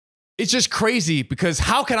It's just crazy because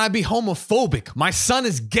how can I be homophobic? My son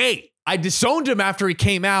is gay. I disowned him after he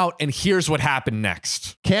came out, and here's what happened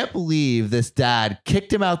next. Can't believe this dad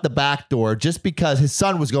kicked him out the back door just because his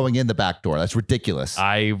son was going in the back door. That's ridiculous.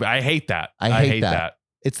 I hate that. I hate that.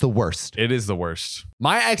 It's the worst. It is the worst.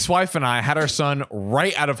 My ex-wife and I had our son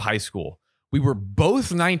right out of high school. We were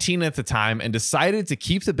both 19 at the time and decided to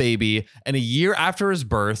keep the baby. And a year after his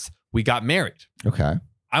birth, we got married. Okay.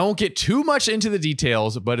 I won't get too much into the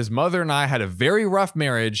details, but his mother and I had a very rough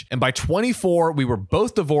marriage. And by 24, we were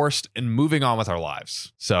both divorced and moving on with our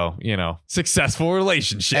lives. So, successful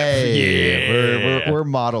relationship. Hey, we're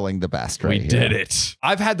modeling the best right We here. did it.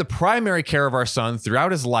 I've had the primary care of our son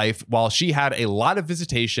throughout his life while she had a lot of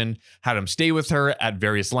visitation, had him stay with her at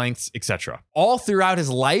various lengths, etc. All throughout his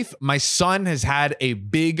life, my son has had a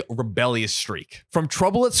big rebellious streak. From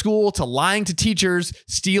trouble at school to lying to teachers,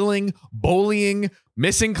 stealing, bullying,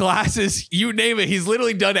 missing classes, you name it. He's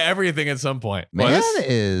literally done everything at some point. Man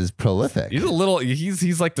is prolific.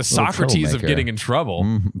 He's like the Socrates of troublemaker. getting in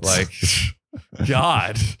trouble. Like,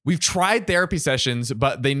 God. We've tried therapy sessions,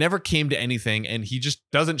 but they never came to anything, and he just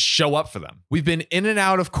doesn't show up for them. We've been in and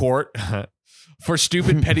out of court for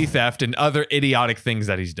stupid petty theft and other idiotic things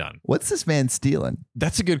that he's done. What's this man stealing?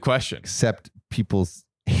 That's a good question. Except people's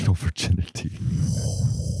anal virginity.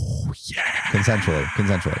 Yeah. Consensually.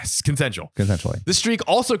 Yes, consensual. Consensually. The streak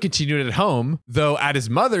also continued at home, though at his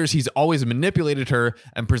mother's, he's always manipulated her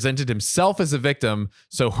and presented himself as a victim,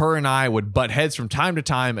 so her and I would butt heads from time to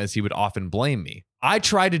time as he would often blame me. I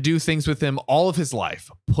tried to do things with him all of his life,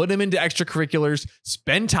 put him into extracurriculars,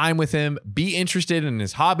 spend time with him, be interested in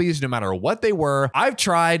his hobbies no matter what they were. I've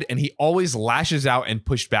tried, and he always lashes out and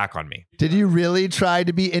pushed back on me. Did you really try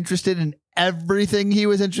to be interested in everything he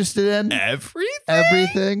was interested in?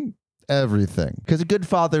 Everything? Everything. Because a good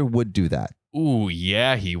father would do that. Ooh,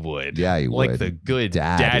 yeah, he would. Yeah, he would. Like the good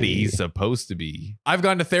daddy he's supposed to be. I've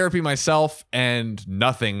gone to therapy myself, and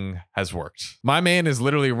nothing has worked. My man is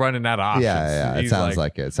literally running out of options. Yeah. It sounds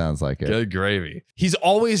like it. Sounds like it. Good gravy. He's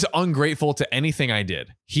always ungrateful to anything I did.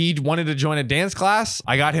 He wanted to join a dance class.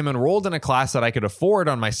 I got him enrolled in a class that I could afford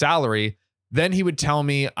on my salary. Then he would tell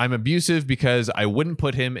me I'm abusive because I wouldn't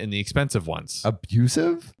put him in the expensive ones.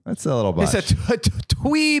 Abusive? That's a little much. It's a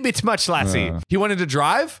twee bit much, lassie. He wanted to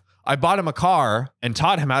drive. I bought him a car and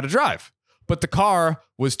taught him how to drive. But the car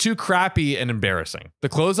was too crappy and embarrassing. The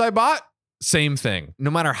clothes I bought, same thing.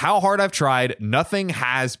 No matter how hard I've tried, nothing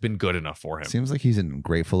has been good enough for him. Seems like he's an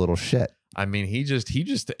ungrateful little shit. I mean, he just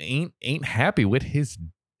ain't happy with his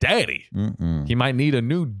daddy. Mm-mm. He might need a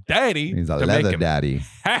new daddy. He's a to make leather him happy.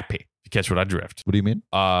 Happy. You catch what I drift. What do you mean?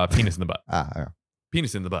 Penis in the butt. Yeah.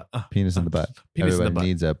 Penis in the butt. Penis in the butt. Penis in the Everybody butt.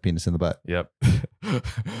 needs a penis in the butt. Yep.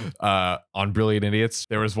 On Brilliant Idiots,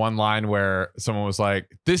 there was one line where someone was like,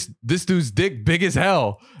 this dude's dick big as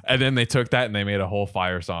hell. And then they took that and they made a whole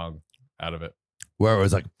fire song out of it. Where it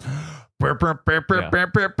was like, Big as hell.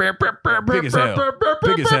 Big as hell.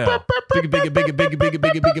 Big as hell.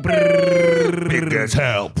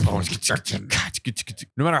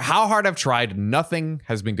 No matter how hard I've tried, nothing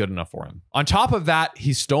has been good enough for him. On top of that,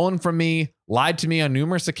 he's stolen from me, lied to me on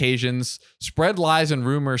numerous occasions, spread lies and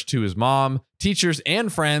rumors to his mom, teachers,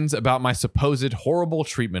 and friends about my supposed horrible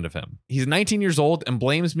treatment of him. He's 19 years old and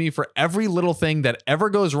blames me for every little thing that ever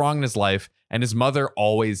goes wrong in his life, and his mother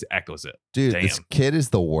always echoes it. dude, Damn. this kid is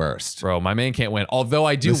the worst. Bro, my man can't win. Although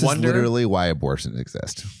I do This wonder. is literally why abortions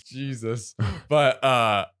exist. Jesus. But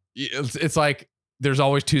it's like there's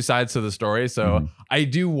always two sides to the story. So I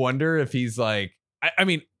do wonder if he's like, I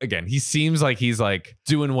mean, again, he seems like he's like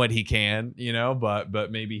doing what he can,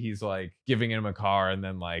 but maybe he's like giving him a car and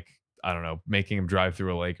then like, I don't know, making him drive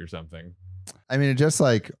through a lake or something. I mean,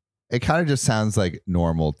 it kind of just sounds like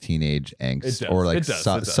normal teenage angst, It does. or like It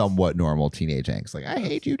does. somewhat normal teenage angst. Like, I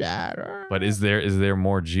hate you, dad. But is there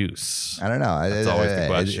more juice? I don't know. That's always the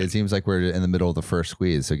question. It seems like we're in the middle of the first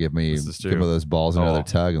squeeze. So give me This is true. those balls another Oh,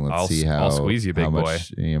 tug, and let's see how I'll squeeze you, big how boy.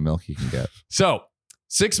 much milk you can get. So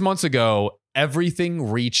 6 months ago, everything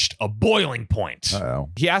reached a boiling point. Uh-oh.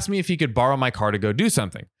 He asked me if he could borrow my car to go do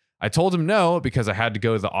something. I told him no because I had to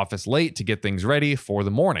go to the office late to get things ready for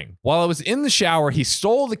the morning. While I was in the shower, he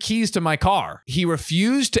stole the keys to my car. He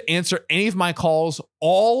refused to answer any of my calls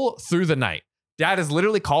all through the night. Dad is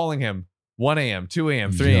literally calling him 1 a.m., 2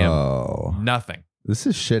 a.m., 3 a.m. Yo, Nothing. this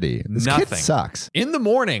is shitty. This Nothing. kid sucks. In the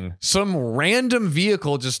morning, some random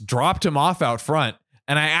vehicle just dropped him off out front.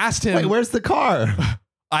 And I asked him, Wait, where's the car?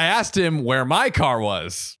 I asked him where my car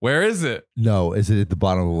was. Where is it? No, is it at the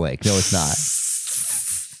bottom of the lake? No, it's not.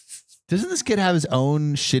 Doesn't this kid have his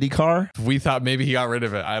own shitty car? We thought maybe he got rid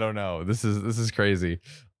of it. I don't know. This is crazy.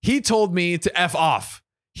 He told me to F off.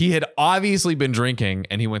 He had obviously been drinking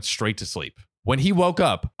and he went straight to sleep. When he woke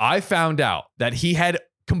up, I found out that he had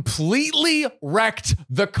completely wrecked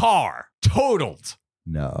the car. Totaled.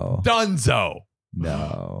 No. Dunzo.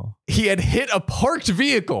 No. He had hit a parked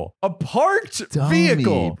vehicle. A parked Dummy,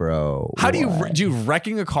 vehicle. bro. How do What? you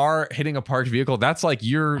wrecking a car, hitting a parked vehicle? That's like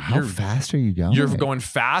How fast are you going? you're going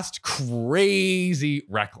fast, crazy,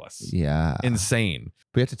 reckless, Yeah. insane.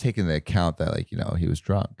 We have to take into account that, like, he was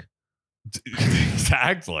drunk.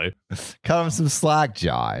 Exactly. Cut him some slack,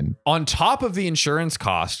 John. On top of the insurance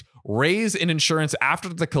cost, raise in insurance after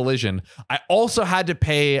the collision, I also had to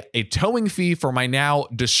pay a towing fee for my now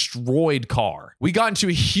destroyed car. We got into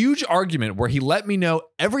a huge argument where he let me know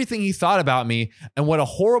everything he thought about me and what a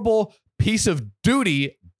horrible piece of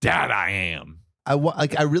duty dad I am.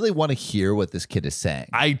 I really want to hear what this kid is saying.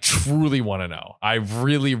 I truly want to know. I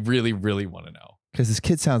really, really, really want to know. Because this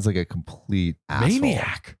kid sounds like a complete asshole.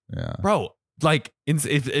 Maniac. Yeah. Bro, like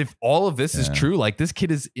if all of this is Yeah. true, like this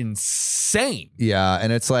kid is insane. Yeah.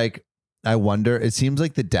 And it's like, I wonder, it seems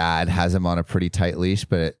like the dad has him on a pretty tight leash,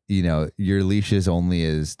 but your leash is only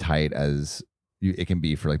as tight as it can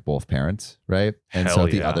be for like both parents, right? And Hell so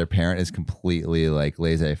if the yeah. other parent is completely like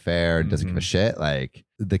laissez-faire and doesn't give a shit, like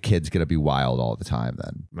the kid's gonna be wild all the time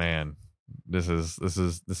then. Man, this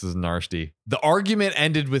is nasty. The argument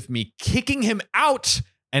ended with me kicking him out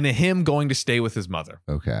and him going to stay with his mother.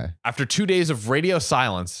 Okay. After 2 days of radio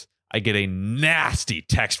silence, I get a nasty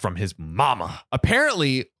text from his mama.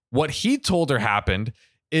 Apparently, what he told her happened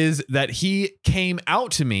is that he came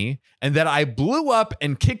out to me and that I blew up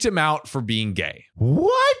and kicked him out for being gay.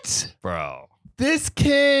 What? Bro. This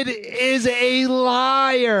kid is a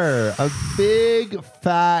liar. A big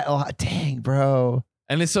fat dang, bro.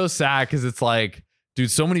 And it's so sad because it's like, dude,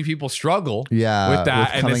 so many people struggle Yeah. with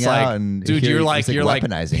that. And coming it's like, out and dude, here you're like he's,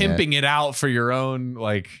 weaponizing pimping it out for your own,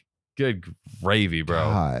 like, good gravy, bro.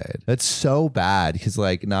 God, that's so bad because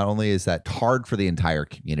like not only is that hard for the entire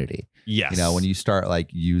community, Yes. when you start like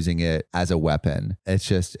using it as a weapon, it's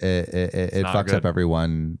just it not fucks good. up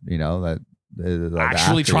everyone.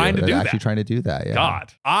 Actually trying to do actually that. trying to do that. Yeah.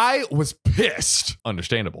 God, I was pissed.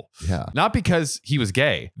 Understandable. Yeah. Not because he was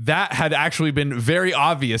gay. That had actually been very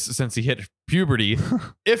obvious since he hit puberty,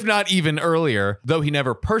 if not even earlier, though he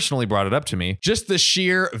never personally brought it up to me. Just the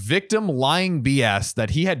sheer victim lying BS that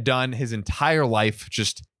he had done his entire life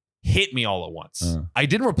just hit me all at once. I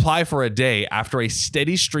didn't reply for a day after a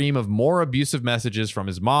steady stream of more abusive messages from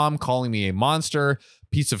his mom calling me a monster,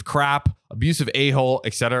 piece of crap, abusive a-hole,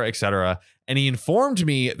 etc., etc. And he informed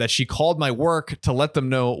me that she called my work to let them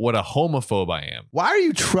know what a homophobe I am. Why are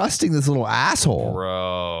you trusting this little asshole?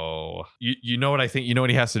 Bro, you know what I think? You know what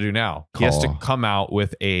he has to do now? He has to Call. come out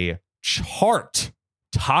with a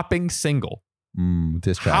chart-topping single.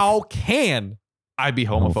 Diss track. How can I be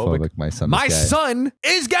homophobic? My son. My is gay. son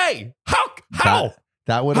is gay. How?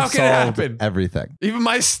 That would How have can it solved happen? everything. Even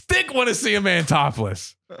my stick want to see a man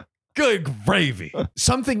topless. Good gravy.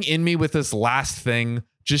 Something in me with this last thing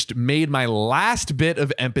just made my last bit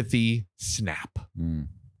of empathy snap. Mm.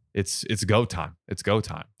 It's go time. It's go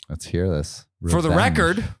time. Let's hear this. For the Revenge.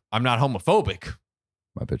 record, I'm not homophobic.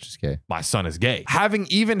 My bitch is gay. My son is gay. Having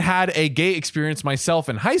even had a gay experience myself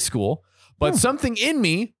in high school, but something in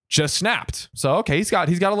me just snapped. So okay, he's got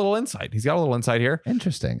a little insight. He's got a little insight here.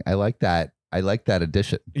 Interesting. I like that. I like that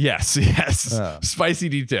addition. Yes. Spicy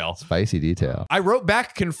detail. Spicy detail. I wrote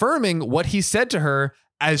back confirming what he said to her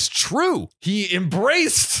as true. He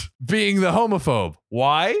embraced being the homophobe.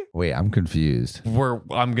 Why? Wait, I'm confused.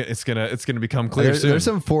 It's gonna become clear soon. There's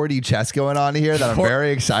some 4D chess going on here that I'm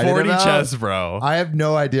very excited 40 about. chess, bro. I have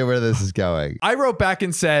no idea where this is going. I wrote back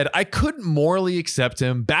and said I couldn't morally accept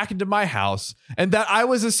him back into my house and that I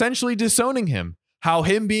was essentially disowning him. How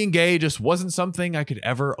him being gay just wasn't something I could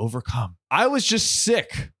ever overcome. I was just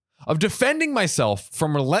sick of defending myself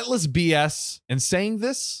from relentless BS, and saying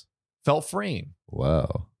this felt freeing.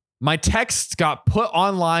 Whoa. My texts got put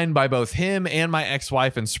online by both him and my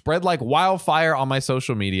ex-wife and spread like wildfire on my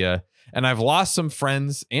social media. And I've lost some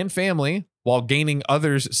friends and family while gaining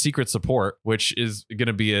others' secret support, which is going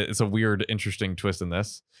to be it's a weird, interesting twist in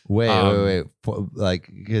this. Wait. Like,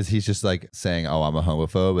 because he's just like saying, "Oh, I'm a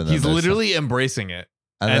homophobe," and then He's there's literally embracing it.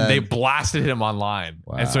 And they blasted him online.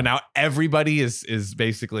 Wow. And so now everybody is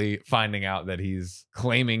basically finding out that he's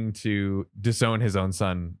claiming to disown his own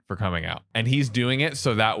son for coming out. And he's doing it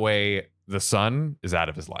so that way the son is out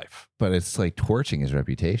of his life. But it's like torching his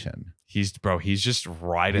reputation. He's just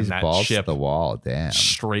riding that balls ship to the wall. Damn.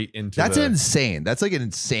 straight into That's the... insane. That's like an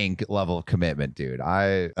insane level of commitment, dude.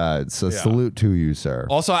 Salute to you, sir.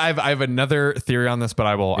 Also, I have another theory on this, but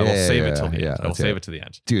I will save it till the end. I will save it to the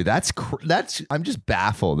end. Dude, that's I'm just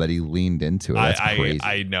baffled that he leaned into it. That's crazy.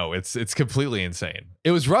 I know it's completely insane.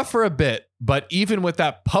 It was rough for a bit, but even with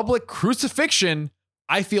that public crucifixion,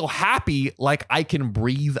 I feel happy, like I can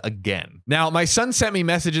breathe again. Now, my son sent me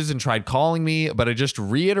messages and tried calling me, but I just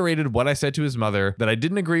reiterated what I said to his mother, that I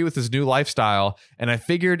didn't agree with his new lifestyle, and I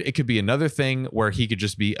figured it could be another thing where he could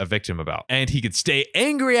just be a victim about. And he could stay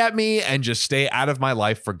angry at me and just stay out of my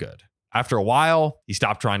life for good. After a while, he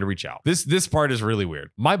stopped trying to reach out. This part is really weird.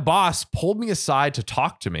 My boss pulled me aside to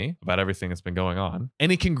talk to me about everything that's been going on,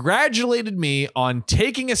 and he congratulated me on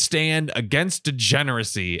taking a stand against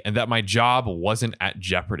degeneracy and that my job wasn't at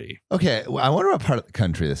jeopardy. Okay, I wonder what part of the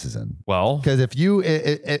country this is in. Well, because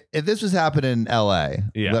if this was happening in LA,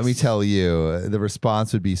 yes, let me tell you, the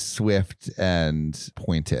response would be swift and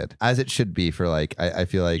pointed, as it should be for like, I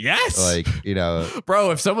feel like, yes, like, you know,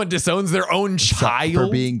 bro, if someone disowns their own child for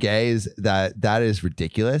being gay, that is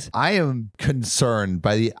ridiculous. I am concerned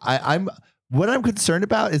by what I'm concerned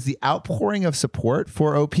about is the outpouring of support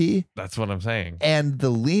for OP. That's what I'm saying. And the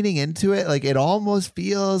leaning into it, like it almost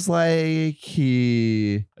feels like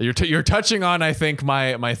you're touching on, I think,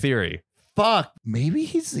 my theory. Fuck, maybe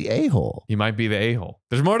he's the a-hole. He might be the a-hole.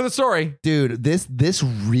 There's more to the story. Dude, this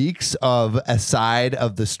reeks of a side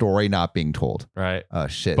of the story not being told. Right. Oh,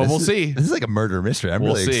 shit. But we'll see. This is like a murder mystery. I'm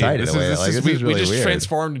really excited. We just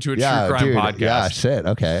transformed into a true crime podcast. Yeah, shit.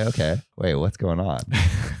 Okay. Wait, what's going on?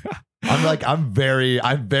 I'm very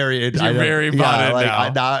You're very bought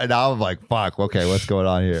in now. Now I'm like, fuck, okay, what's going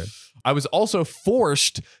on here? I was also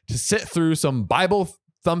forced to sit through some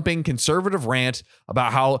Bible-thumping conservative rant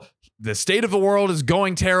about how the state of the world is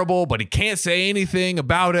going terrible, but he can't say anything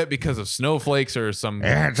about it because of snowflakes or some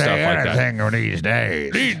stuff like that. These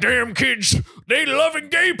days. These damn kids, they loving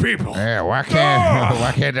gay people. Yeah, why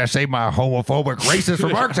can't I say my homophobic, racist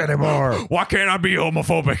remarks anymore? Why can't I be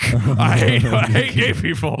homophobic? I hate gay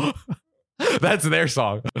people. That's their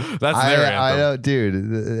song. That's their anthem. I know,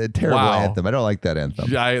 dude. A terrible anthem. I don't like that anthem.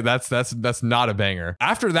 Yeah, that's not a banger.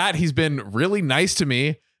 After that, he's been really nice to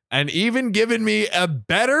me and even given me a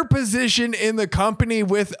better position in the company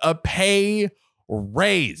with a pay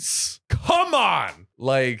raise. Come on.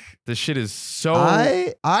 Like, this shit is so...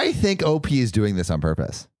 I think OP is doing this on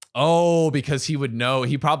purpose. Oh, because he would know.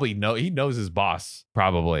 He probably know. He knows his boss.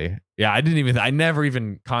 Probably. Yeah, I never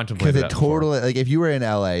even contemplated that. Because it totally, like, if you were in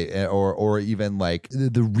LA or even like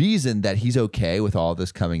the reason that he's okay with all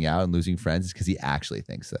this coming out and losing friends is because he actually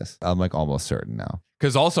thinks this. I'm like almost certain now.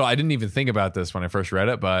 Because also, I didn't even think about this when I first read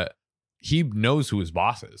it, but he knows who his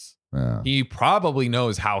boss is. Yeah. He probably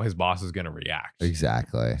knows how his boss is going to react.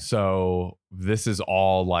 Exactly. So this is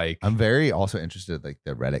all like... I'm very also interested in like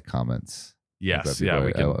the Reddit comments. Yes, yeah,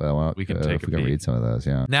 we can take a peek. Read some of those,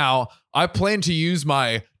 yeah. Now, I plan to use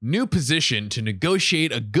my new position to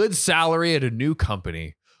negotiate a good salary at a new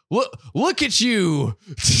company. Look at you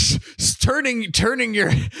turning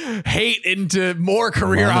your hate into more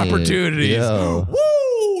career opportunities. Yo.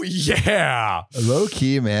 Woo! Yeah. Low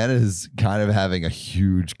key, man, is kind of having a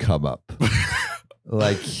huge come up.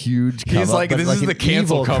 Like huge come He's up, like, this like is the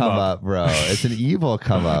cancel come up, bro. It's an evil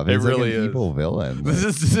come up. It It's really like an is. evil villain. This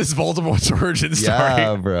is Voldemort's origin story.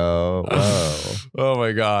 Yeah, bro. Whoa. Oh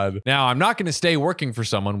my God. Now, I'm not going to stay working for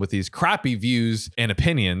someone with these crappy views and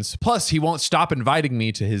opinions. Plus, he won't stop inviting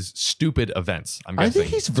me to his stupid events. I think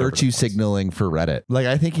he's virtue signaling for Reddit. Like,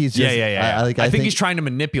 I think he's just... Yeah. I think he's trying to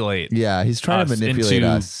manipulate. Yeah, he's trying to manipulate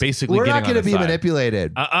us. Basically, we're not going to be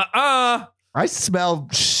manipulated. I smell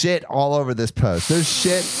shit all over this post. There's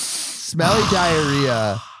shit, smelly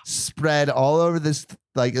diarrhea spread all over this.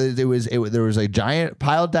 Like there was a giant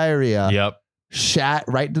pile of diarrhea. Yep. Shat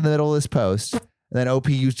right in the middle of this post. And then OP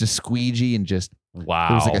used a squeegee and just... Wow.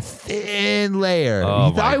 It was like a thin layer. Oh,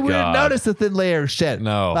 you thought I wouldn't notice the thin layer of shit.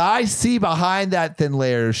 No. But I see behind that thin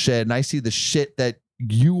layer of shit, and I see the shit that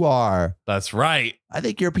you are. That's right. I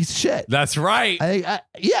think you're a piece of shit. That's right.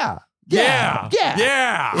 Yeah,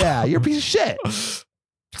 you're a piece of shit.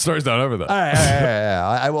 Story's not over though. All right.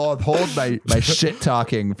 I will uphold my shit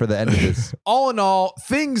talking for the end of this. All in all,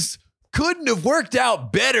 things couldn't have worked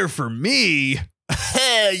out better for me.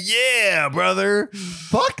 Hell yeah, brother.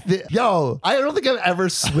 Fuck yo, I don't think I've ever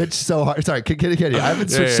switched so hard. Sorry, continue. I haven't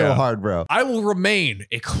switched so hard, bro. I will remain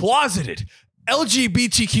a closeted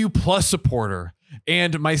LGBTQ plus supporter,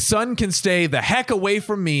 and my son can stay the heck away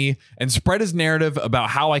from me and spread his narrative about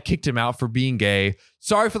how I kicked him out for being gay.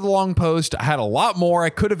 Sorry for the long post. I had a lot more I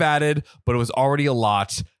could have added, but it was already a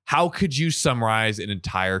lot. how could you summarize an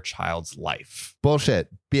entire child's life? Bullshit.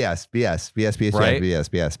 BS. Right?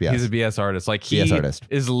 BS. He's a BS artist. Like he BS artist.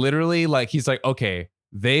 is literally like, he's like, okay,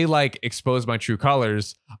 they like expose my true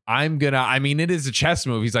colors. It is a chess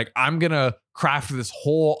move. He's like, I'm gonna craft this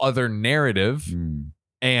whole other narrative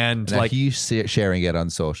and Now like he's sharing it on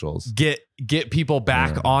socials. get people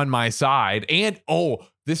back on my side. And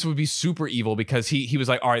this would be super evil because he was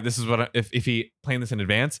like, all right, this is what if he planned this in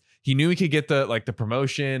advance, he knew he could get the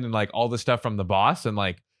promotion and like all the stuff from the boss and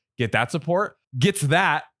like get that support, gets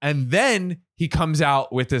that, and then he comes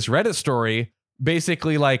out with this Reddit story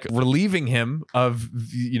basically like relieving him of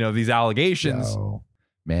these allegations. Yo,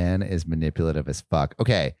 man is manipulative as fuck.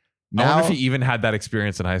 Okay. I Now, wonder if he even had that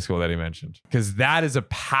experience in high school that he mentioned, because that is a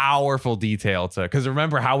powerful detail because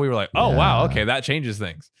remember how we were like, oh, wow, okay, that changes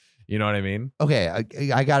things. You know what I mean? okay,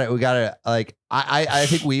 I got it. We got it. Like, I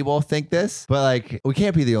think we both think this, but like, we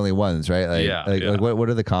can't be the only ones, right? Like, like what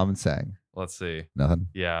are the comments saying? Let's see. Nothing.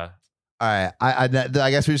 Yeah. All right. I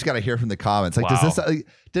guess we just got to hear from the comments. Like,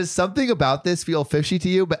 does something about this feel fishy to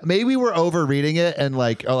you? But maybe we're overreading it and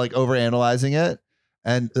like overanalyzing it,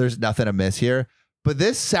 and there's nothing amiss here. But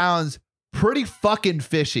this sounds pretty fucking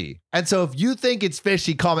fishy. And so if you think it's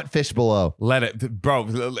fishy, comment fish below. Let it,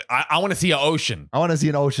 bro. I want to see an ocean. I want to see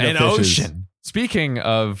an ocean of fishes. Ocean. Speaking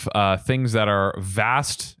of things that are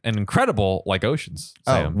vast and incredible, like oceans.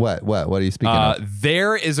 Sam. What are you speaking of?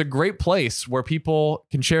 There is a great place where people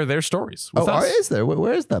can share their stories with us. Is there?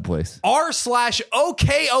 Where is that place?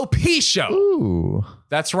 r/OKOP show. Ooh.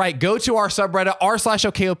 That's right. Go to our subreddit,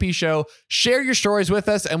 r/OKOP show. Share your stories with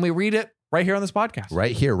us, and we read it right here on this podcast.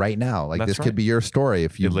 Right here, right now. Like, That's this right. could be your story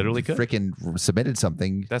if you literally could. freaking submitted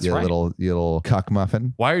something. That's you right. Little cuck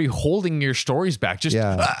muffin. Why are you holding your stories back? Just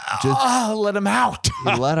let them out.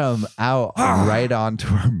 You let them out right onto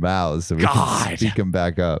our mouths so we can speak them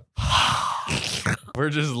back up. We're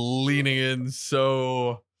just leaning in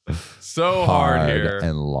so hard here.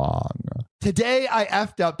 And long. Today, I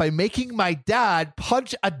effed up by making my dad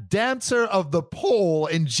punch a dancer of the pole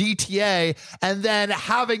in GTA and then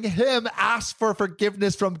having him ask for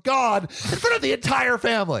forgiveness from God in front of the entire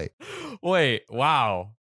family. Wait,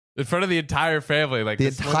 wow. In front of the entire family. Like The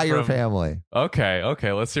entire family.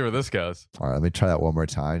 Okay. Let's see where this goes. All right, let me try that one more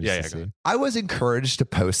time. Yeah, to go see. I was encouraged to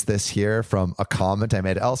post this here from a comment I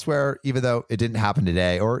made elsewhere, even though it didn't happen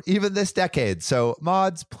today or even this decade. So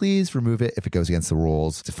mods, please remove it if it goes against the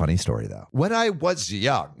rules. It's a funny story, though. When I was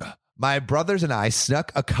young, my brothers and I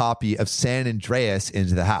snuck a copy of San Andreas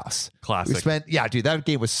into the house. Classic. That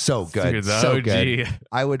game was so good. Dude, so OG. good.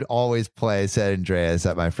 I would always play San Andreas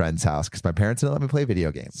at my friend's house because my parents didn't let me play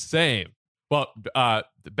video games. Same. Well,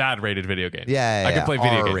 bad rated video games. Yeah, I could play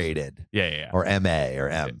video games. R-rated. Yeah. Or MA or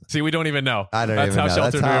M. See, we don't even know. I don't That's even how know.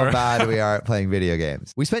 That's sheltered how we were. bad we are at playing video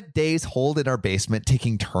games. We spent days holed in our basement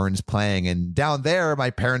taking turns playing, and down there, my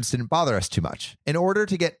parents didn't bother us too much. In order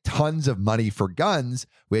to get tons of money for guns,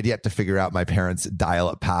 we had yet to figure out my parents'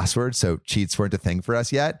 dial-up password, so cheats weren't a thing for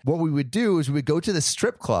us yet. What we would do is we would go to the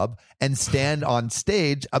strip club and stand on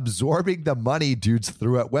stage absorbing the money dudes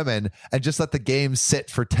threw at women and just let the game sit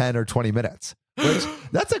for 10 or 20 minutes. Which,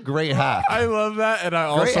 that's a great hack. I love that. And I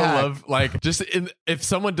also love, like, if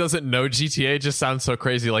someone doesn't know GTA, it just sounds so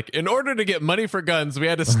crazy. Like, in order to get money for guns, we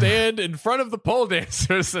had to stand in front of the pole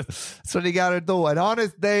dancers. That's what you got to do. An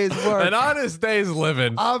honest day's work. An honest day's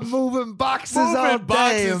living. I'm moving boxes all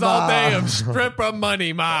day, of stripper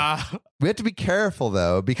money, ma. We had to be careful,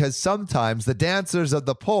 though, because sometimes the dancers of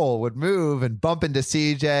the pole would move and bump into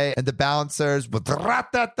CJ, and the bouncers would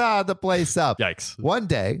rat-ta-ta the place up. Yikes. One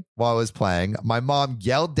day, while I was playing, my mom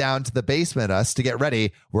yelled down to the basement us to get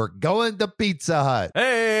ready. We're going to Pizza Hut.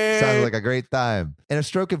 Hey! Sounded like a great time. In a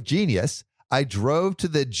stroke of genius, I drove to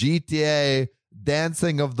the GTA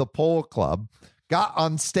Dancing of the Pole Club, got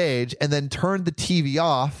on stage, and then turned the TV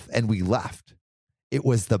off, and we left. It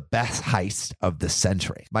was the best heist of the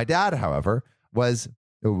century. My dad, however, was,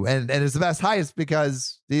 and it's the best heist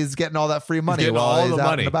because he's getting all that free money while he's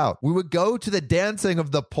out and about. We would go to the Dancing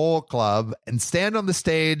of the Pole Club and stand on the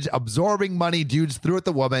stage, absorbing money dudes threw at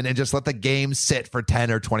the woman, and just let the game sit for 10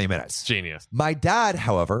 or 20 minutes. Genius. My dad,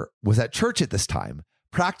 however, was at church at this time,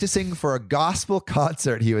 practicing for a gospel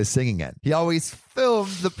concert he was singing in. He always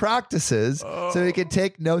filmed the practices so he could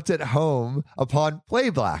take notes at home upon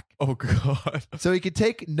playback. Oh, God. so he could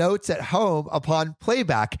take notes at home upon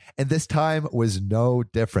playback, and this time was no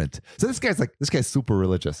different. So this guy's super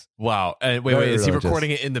religious. Wow. And wait, Very is he religious.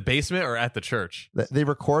 recording it in the basement or at the church? They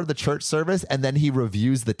record the church service, and then he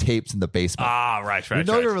reviews the tapes in the basement. Right. You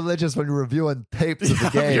know you're religious when you're reviewing tapes of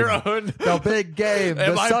the game. Your own. The big game.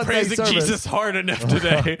 Am the I Sunday praising service. Jesus hard enough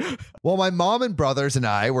today? Well, my mom and brothers and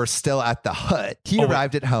I were still at the hut. He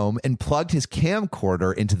arrived at home and plugged his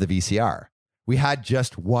camcorder into the VCR. We had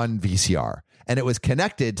just one VCR, and it was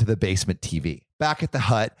connected to the basement TV. Back at the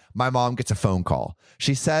hut, my mom gets a phone call.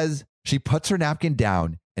 She says she puts her napkin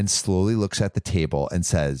down and slowly looks at the table and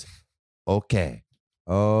says, okay.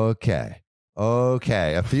 A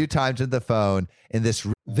few times on the phone. And this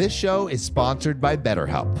show is sponsored by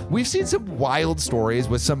BetterHelp. We've seen some wild stories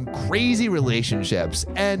with some crazy relationships.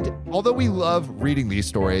 And although we love reading these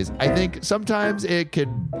stories, I think sometimes it could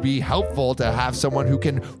be helpful to have someone who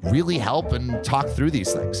can really help and talk through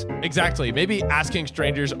these things. Exactly. Maybe asking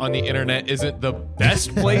strangers on the internet isn't the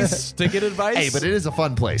best place to get advice. Hey, but it is a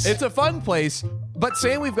fun place. It's a fun place. But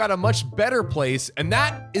Sam, we've got a much better place, and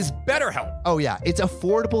that is BetterHelp. Oh, yeah. It's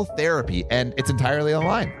affordable therapy, and it's entirely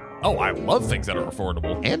online. Oh, I love things that are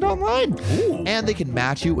affordable. And online. Ooh. And they can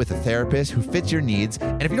match you with a therapist who fits your needs.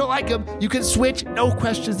 And if you don't like them, you can switch, no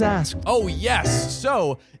questions asked. Oh, yes.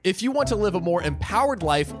 So if you want to live a more empowered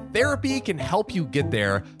life, therapy can help you get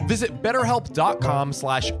there. Visit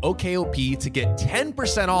betterhelp.com/OKOP to get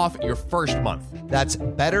 10% off your first month. That's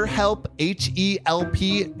BetterHelp,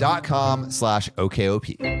 HELP.com/OKOP.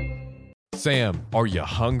 Sam, are you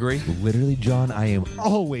hungry? Literally, John, I am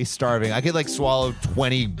always starving. I could swallow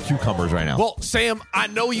 20 cucumbers right now. Well, Sam, I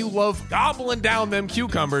know you love gobbling down them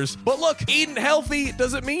cucumbers, but look, eating healthy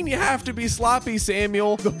doesn't mean you have to be sloppy,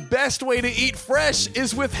 Samuel. The best way to eat fresh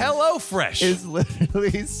is with HelloFresh. It's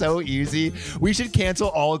literally so easy. We should cancel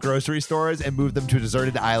all grocery stores and move them to a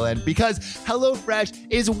deserted island because HelloFresh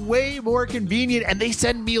is way more convenient and they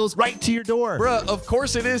send meals right to your door. Bruh, of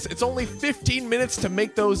course it is. It's only 15 minutes to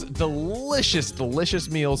make those delicious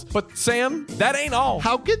meals. But Sam, that ain't all.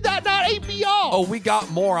 How could that not be all? Oh, we got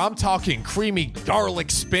more. I'm talking creamy garlic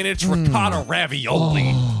spinach ricotta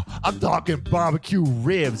ravioli. Oh, I'm talking barbecue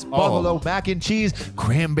ribs, buffalo mac and cheese,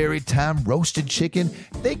 cranberry thyme roasted chicken.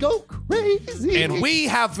 They go crazy. And we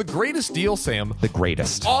have the greatest deal, Sam. The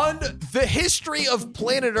greatest. On the history of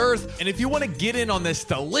planet Earth. And if you want to get in on this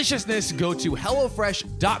deliciousness, go to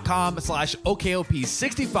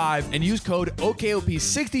HelloFresh.com/OKOP65 and use code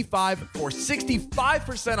OKOP65 for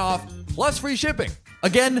 65% off plus free shipping.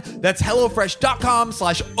 Again, that's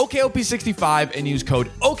HelloFresh.com/OKOP65 and use code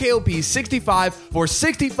OKOP65 for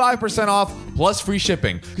 65% off plus free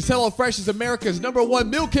shipping. Because HelloFresh is America's #1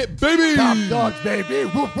 meal kit, baby. Top dogs, baby.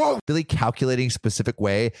 Woof, woof. Really calculating specific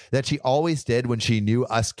way that she always did when she knew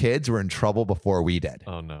us kids were in trouble before we did.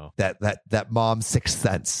 Oh no. That mom's sixth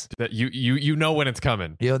sense. That you know when it's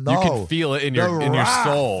coming. You know. You can feel it in your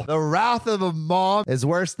soul. The wrath of a mom is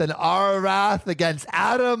worse than our wrath against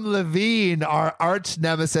Adam Levine, our arch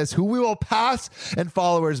nemesis, who we will pass and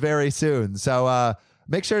followers very soon. So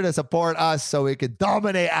make sure to support us so we can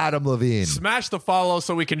dominate Adam Levine. Smash the follow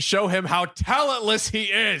so we can show him how talentless he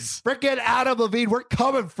is. Freaking Adam Levine, we're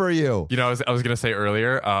coming for you. You know, I was gonna say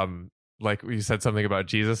earlier, like you said something about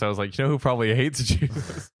Jesus. I was like, you know who probably hates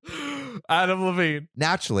Jesus? Adam Levine.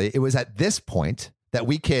 Naturally, it was at this point that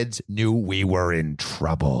we kids knew we were in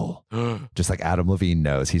trouble. Just like Adam Levine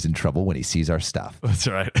knows he's in trouble when he sees our stuff. That's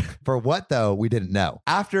right. For what, though, we didn't know.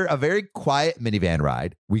 After a very quiet minivan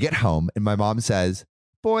ride, we get home and my mom says,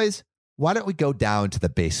 boys, why don't we go down to the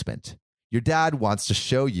basement? Your dad wants to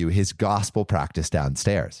show you his gospel practice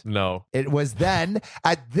downstairs. No. It was then,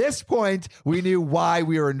 at this point, we knew why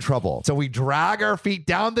we were in trouble. So we drag our feet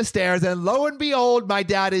down the stairs, and lo and behold, my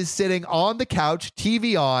dad is sitting on the couch,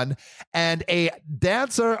 TV on, and a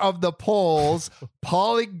dancer of the poles,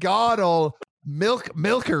 polygonal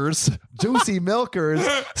milkers, juicy milkers,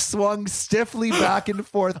 swung stiffly back and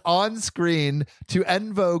forth on screen to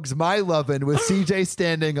En Vogue's My Lovin' with CJ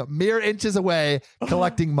standing mere inches away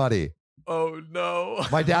collecting money. Oh no.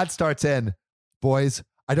 My dad starts in, boys,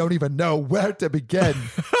 I don't even know where to begin.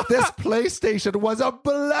 This PlayStation was a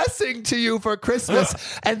blessing to you for Christmas,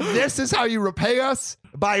 and this is how you repay us?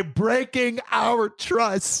 By breaking our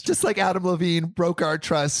trust. Just like Adam Levine broke our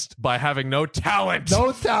trust. By having no talent.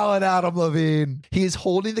 No talent, Adam Levine. He is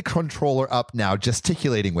holding the controller up now,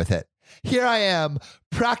 gesticulating with it. Here I am,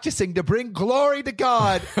 practicing to bring glory to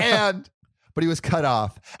God, and... But he was cut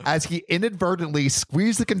off as he inadvertently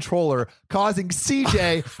squeezed the controller, causing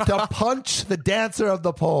CJ to punch the dancer of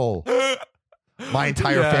the pole. My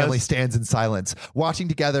entire Yes. family stands in silence, watching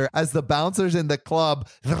together as the bouncers in the club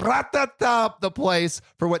rat-tat-tap the place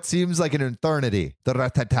for what seems like an eternity. The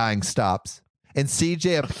rat-tat-tang stops, and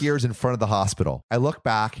CJ appears in front of the hospital. I look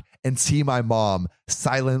back and see my mom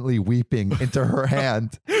silently weeping into her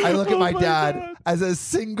hand. I look at my dad as a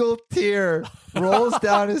single tear rolls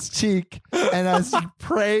down his cheek and as he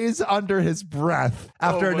prays under his breath.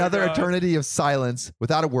 After Oh my another God. eternity of silence,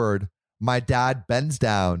 without a word, my dad bends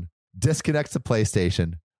down, disconnects the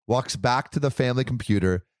PlayStation, walks back to the family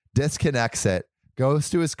computer, disconnects it, goes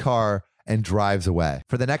to his car, and drives away.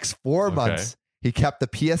 For the next 4 months, he kept the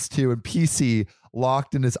PS2 and PC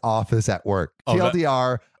locked in his office at work. Oh, that-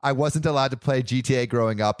 TLDR, I wasn't allowed to play GTA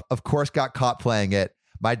growing up. Of course, got caught playing it.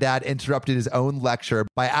 My dad interrupted his own lecture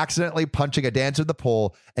by accidentally punching a dancer in the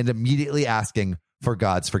pole and immediately asking for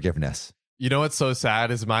God's forgiveness. You know what's so sad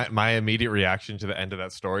is my immediate reaction to the end of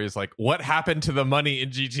that story is like, what happened to the money in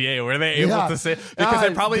GTA? Were they able Yeah. to say, because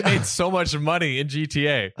they probably made so much money in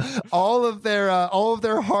GTA. All of their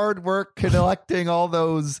hard work collecting all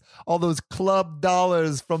those club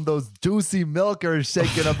dollars from those juicy milkers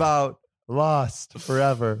shaking about lost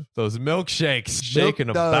forever. Those milkshakes shaking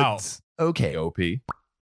Milk about. duds. Okay. OP.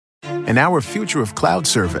 In our Future of Cloud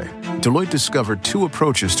survey, Deloitte discovered 2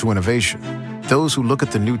 approaches to innovation. Those who look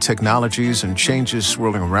at the new technologies and changes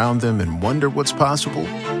swirling around them and wonder what's possible,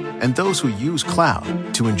 and those who use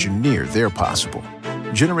cloud to engineer their possible,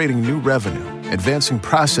 generating new revenue, advancing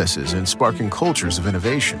processes, and sparking cultures of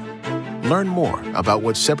innovation. Learn more about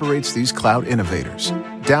what separates these cloud innovators.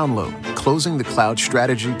 Download Closing the Cloud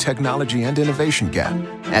Strategy, Technology, and Innovation Gap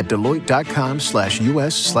at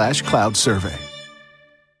Deloitte.com/US/cloud survey.